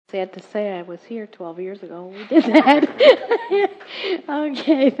Sad to say I was here 12 years ago when we did that.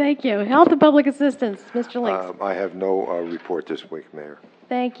 Okay, thank you. Health and Public Assistance, Mr. Links. I have no report this week, Mayor.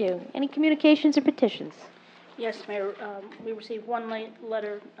 Thank you. Any communications or petitions? Yes, Mayor. We received one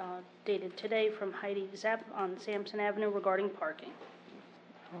letter dated today from Heidi Zapp on Sampson Avenue regarding parking.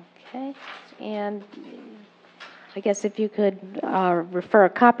 Okay, and I guess if you could refer a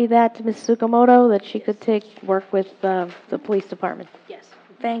copy of that to Ms. Tsukamoto, that she could work with the police department. Yes.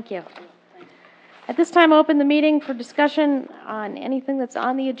 Thank you. At this time, open the meeting for discussion on anything that's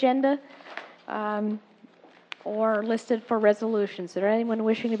on the agenda or listed for resolutions. Is there anyone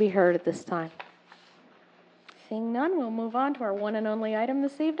wishing to be heard at this time? Seeing none, we'll move on to our one and only item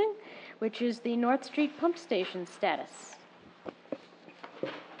this evening, which is the North Street Pump Station status.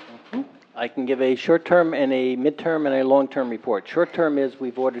 I can give a short-term and a mid-term and a long-term report. Short-term is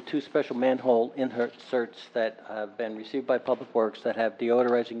we've ordered 2 special manhole inserts that have been received by Public Works that have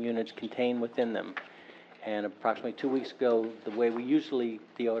deodorizing units contained within them. And approximately 2 weeks ago, the way we usually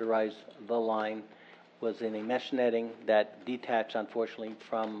deodorize the line was in a mesh netting that detached, unfortunately,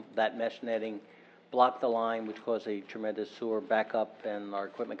 from that mesh netting, blocked the line, which caused a tremendous sewer backup, and our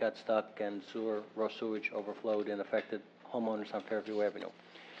equipment got stuck, and raw sewage overflowed and affected homeowners on Fairview Avenue.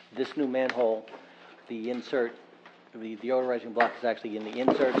 This new manhole, the insert, the deodorizing block is actually in the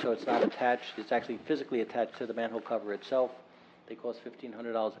insert, so it's not attached. It's actually physically attached to the manhole cover itself. They cost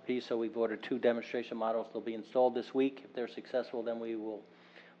 $1,500 a piece, so we've ordered 2 demonstration models. They'll be installed this week. If they're successful, then we will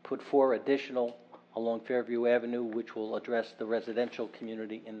put 4 additional along Fairview Avenue, which will address the residential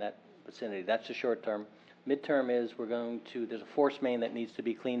community in that vicinity. That's the short term. Midterm is there's a force main that needs to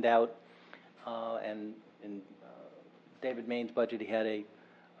be cleaned out, and in David Main's budget, he had a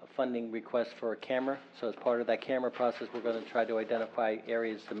funding request for a camera. So as part of that camera process, we're going to try to identify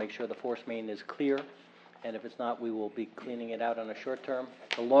areas to make sure the force main is clear. And if it's not, we will be cleaning it out on a short term.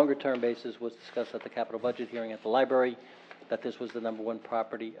 The longer term basis was discussed at the capital budget hearing at the library, that this was the #1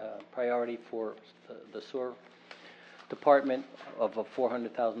 priority for the sewer department of a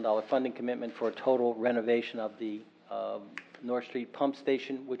 $400,000 funding commitment for a total renovation of the North Street Pump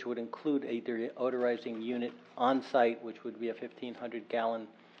Station, which would include a deodorizing unit on site, which would be a 1,500-gallon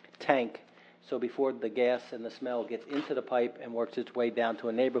tank. So before the gas and the smell gets into the pipe and works its way down to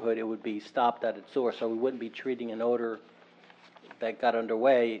a neighborhood, it would be stopped at its source. So we wouldn't be treating an odor that got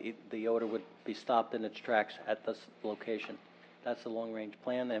underway. The odor would be stopped in its tracks at this location. That's the long-range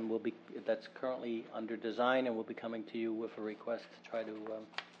plan, and that's currently under design, and we'll be coming to you with a request to try to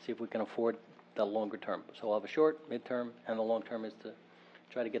see if we can afford the longer term. So we'll have a short, mid-term, and the long term is to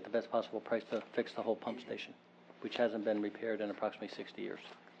try to get the best possible price to fix the whole pump station, which hasn't been repaired in approximately 60 years.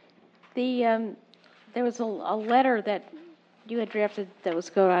 There was a letter that you had drafted that was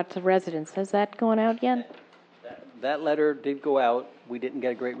going out to residents. Has that gone out yet? That letter did go out. We didn't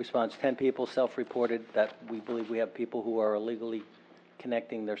get a great response. 10 people self-reported that we believe we have people who are illegally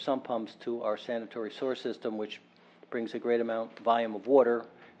connecting their sump pumps to our sanitary sewer system, which brings a great volume of water,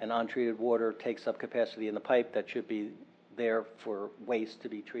 and untreated water takes up capacity in the pipe that should be there for waste to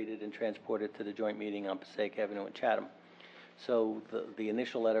be treated and transported to the joint meeting on Passaic Avenue in Chatham. So the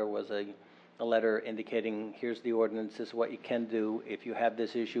initial letter was a letter indicating, here's the ordinance, this is what you can do. If you have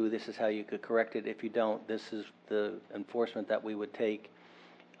this issue, this is how you could correct it. If you don't, this is the enforcement that we would take,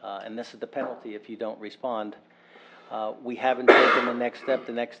 and this is the penalty if you don't respond. We haven't taken the next step.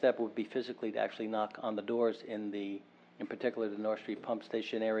 The next step would be physically to actually knock on the doors in particular the North Street Pump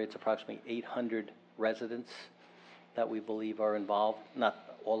Station area. It's approximately 800 residents that we believe are involved, not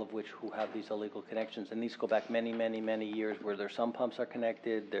all of which who have these illegal connections. And these go back many, many, many years where their sump pumps are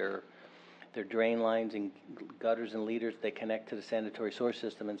connected, their drain lines and gutters and leaders, they connect to the sanitary sewer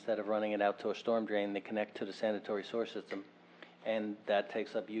system. Instead of running it out to a storm drain, they connect to the sanitary sewer system. And that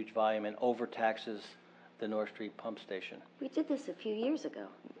takes up huge volume and overtaxes the North Street Pump Station. We did this a few years ago.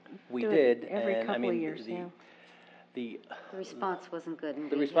 We did. Every and couple of years, yeah. The response wasn't good.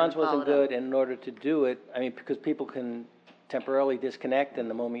 The response wasn't good, and in order to do it, because people can temporarily disconnect, and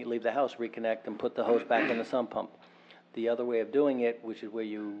the moment you leave the house, reconnect and put the hose back in the sump pump. The other way of doing it, which is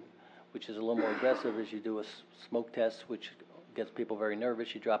a little more aggressive, is you do a smoke test, which gets people very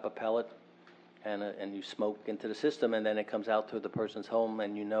nervous. You drop a pellet, and you smoke into the system, and then it comes out to the person's home,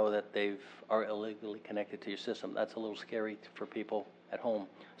 and you know that they are illegally connected to your system. That's a little scary for people at home.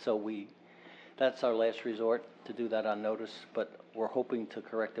 So that's our last resort to do that on notice, but we're hoping to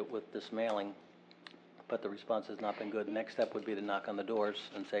correct it with this mailing. But the response has not been good. The next step would be to knock on the doors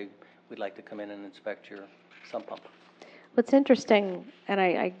and say, we'd like to come in and inspect your sump pump. What's interesting, and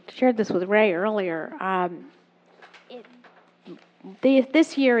I shared this with Ray earlier,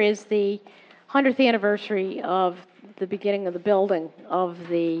 this year is the 100th anniversary of the beginning of the building of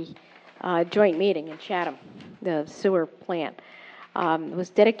the joint meeting in Chatham, the sewer plant. It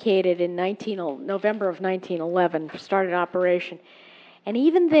was dedicated in November of 1911, started operation. And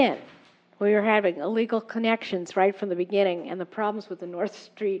even then, we were having illegal connections right from the beginning and the problems with the North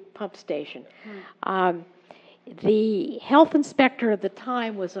Street pump station. The health inspector at the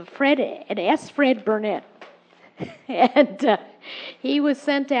time was an S. Fred Burnett. And he was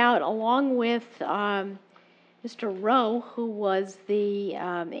sent out along with Mr. Rowe, who was the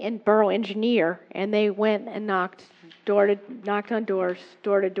borough engineer, and they went and knocked on doors,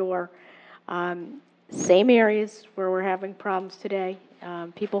 door to door. Same areas where we're having problems today.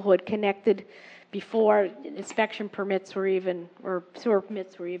 People who had connected before inspection permits were even, or sewer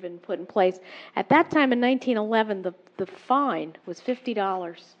permits were even put in place. At that time in 1911, the fine was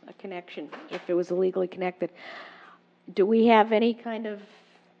 $50 a connection if it was illegally connected. Do we have any kind of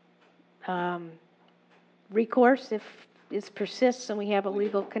recourse if this persists and we have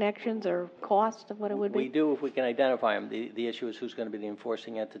illegal connections, or cost of what it would be? We do if we can identify them. The issue is who's going to be the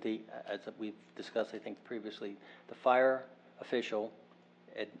enforcing entity. As we've discussed, I think, previously, the fire official,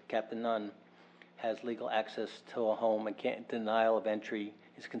 Captain Nunn, has legal access to a home, and denial of entry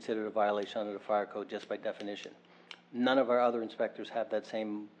is considered a violation under the fire code just by definition. None of our other inspectors have that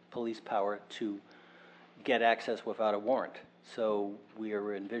same police power to get access without a warrant. So we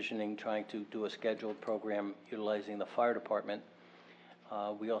are envisioning trying to do a scheduled program utilizing the fire department.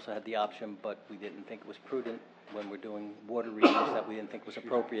 We also had the option, but we didn't think it was prudent when we're doing water readings, that we didn't think was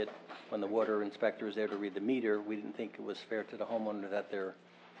appropriate. When the water inspector is there to read the meter, we didn't think it was fair to the homeowner that they're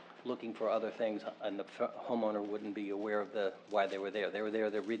looking for other things, and the homeowner wouldn't be aware of why they were there. They were there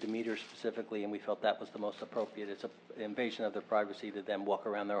to read the meter specifically, and we felt that was the most appropriate. It's an invasion of their privacy to then walk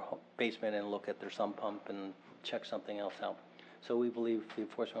around their basement and look at their sump pump and check something else out. So we believe the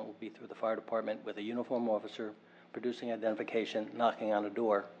enforcement will be through the fire department with a uniform officer producing identification, knocking on a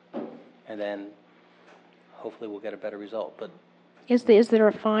door, and then hopefully we'll get a better result. But Is there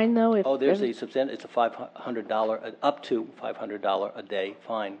a fine, though? there's it's a $500, up to $500 a day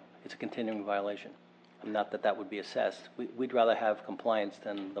fine. It's a continuing violation. Not that would be assessed. We'd rather have compliance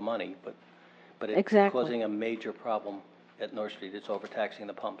than the money, but it's Exactly. causing a major problem at North Street. It's overtaxing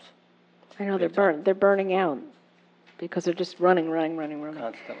the pumps I know they're burning out because they're just running.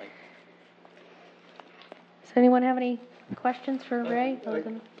 constantly. Does anyone have any questions for Ray?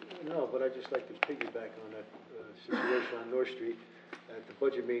 No, but I'd just like to piggyback on that situation on North Street. At the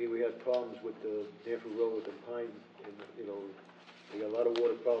budget meeting, we had problems with the Danforth Road and Pine, and, we got a lot of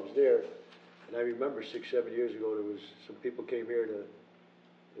water problems there. And I remember 6-7 years ago, some people came here to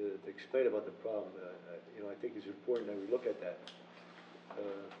explain about the problem. I think it's important that we look at that,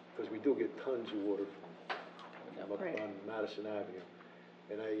 because we do get tons of water from up Right. on Madison Avenue.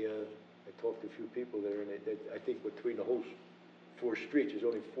 And I talked to a few people there, and I think between the whole 4 streets, there's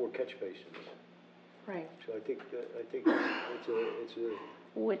only 4 catch basins. Right. So I think it's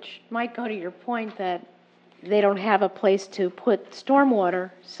a Which might go to your point that they don't have a place to put stormwater,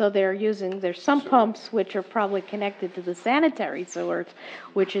 so they're using their sump pumps, which are probably connected to the sanitary sewers,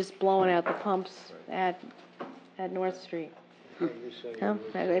 which is blowing out the pumps at North Street.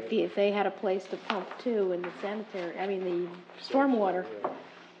 If they had a place to pump too in the the stormwater,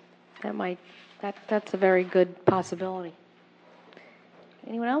 that's a very good possibility.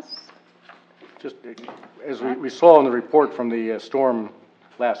 Anyone else? Just as we saw in the report from the storm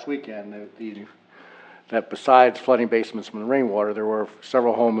last weekend, that besides flooding basements from the rainwater, there were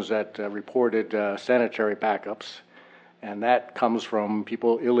several homes that reported sanitary backups, and that comes from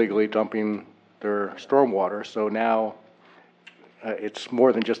people illegally dumping their stormwater. So now it's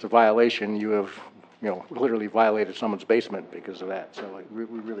more than just a violation. You have, literally violated someone's basement because of that. So we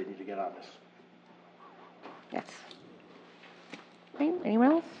really need to get on this. Yes. Okay,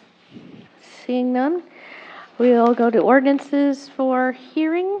 anyone else? Seeing none, we'll go to ordinances for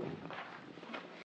hearing.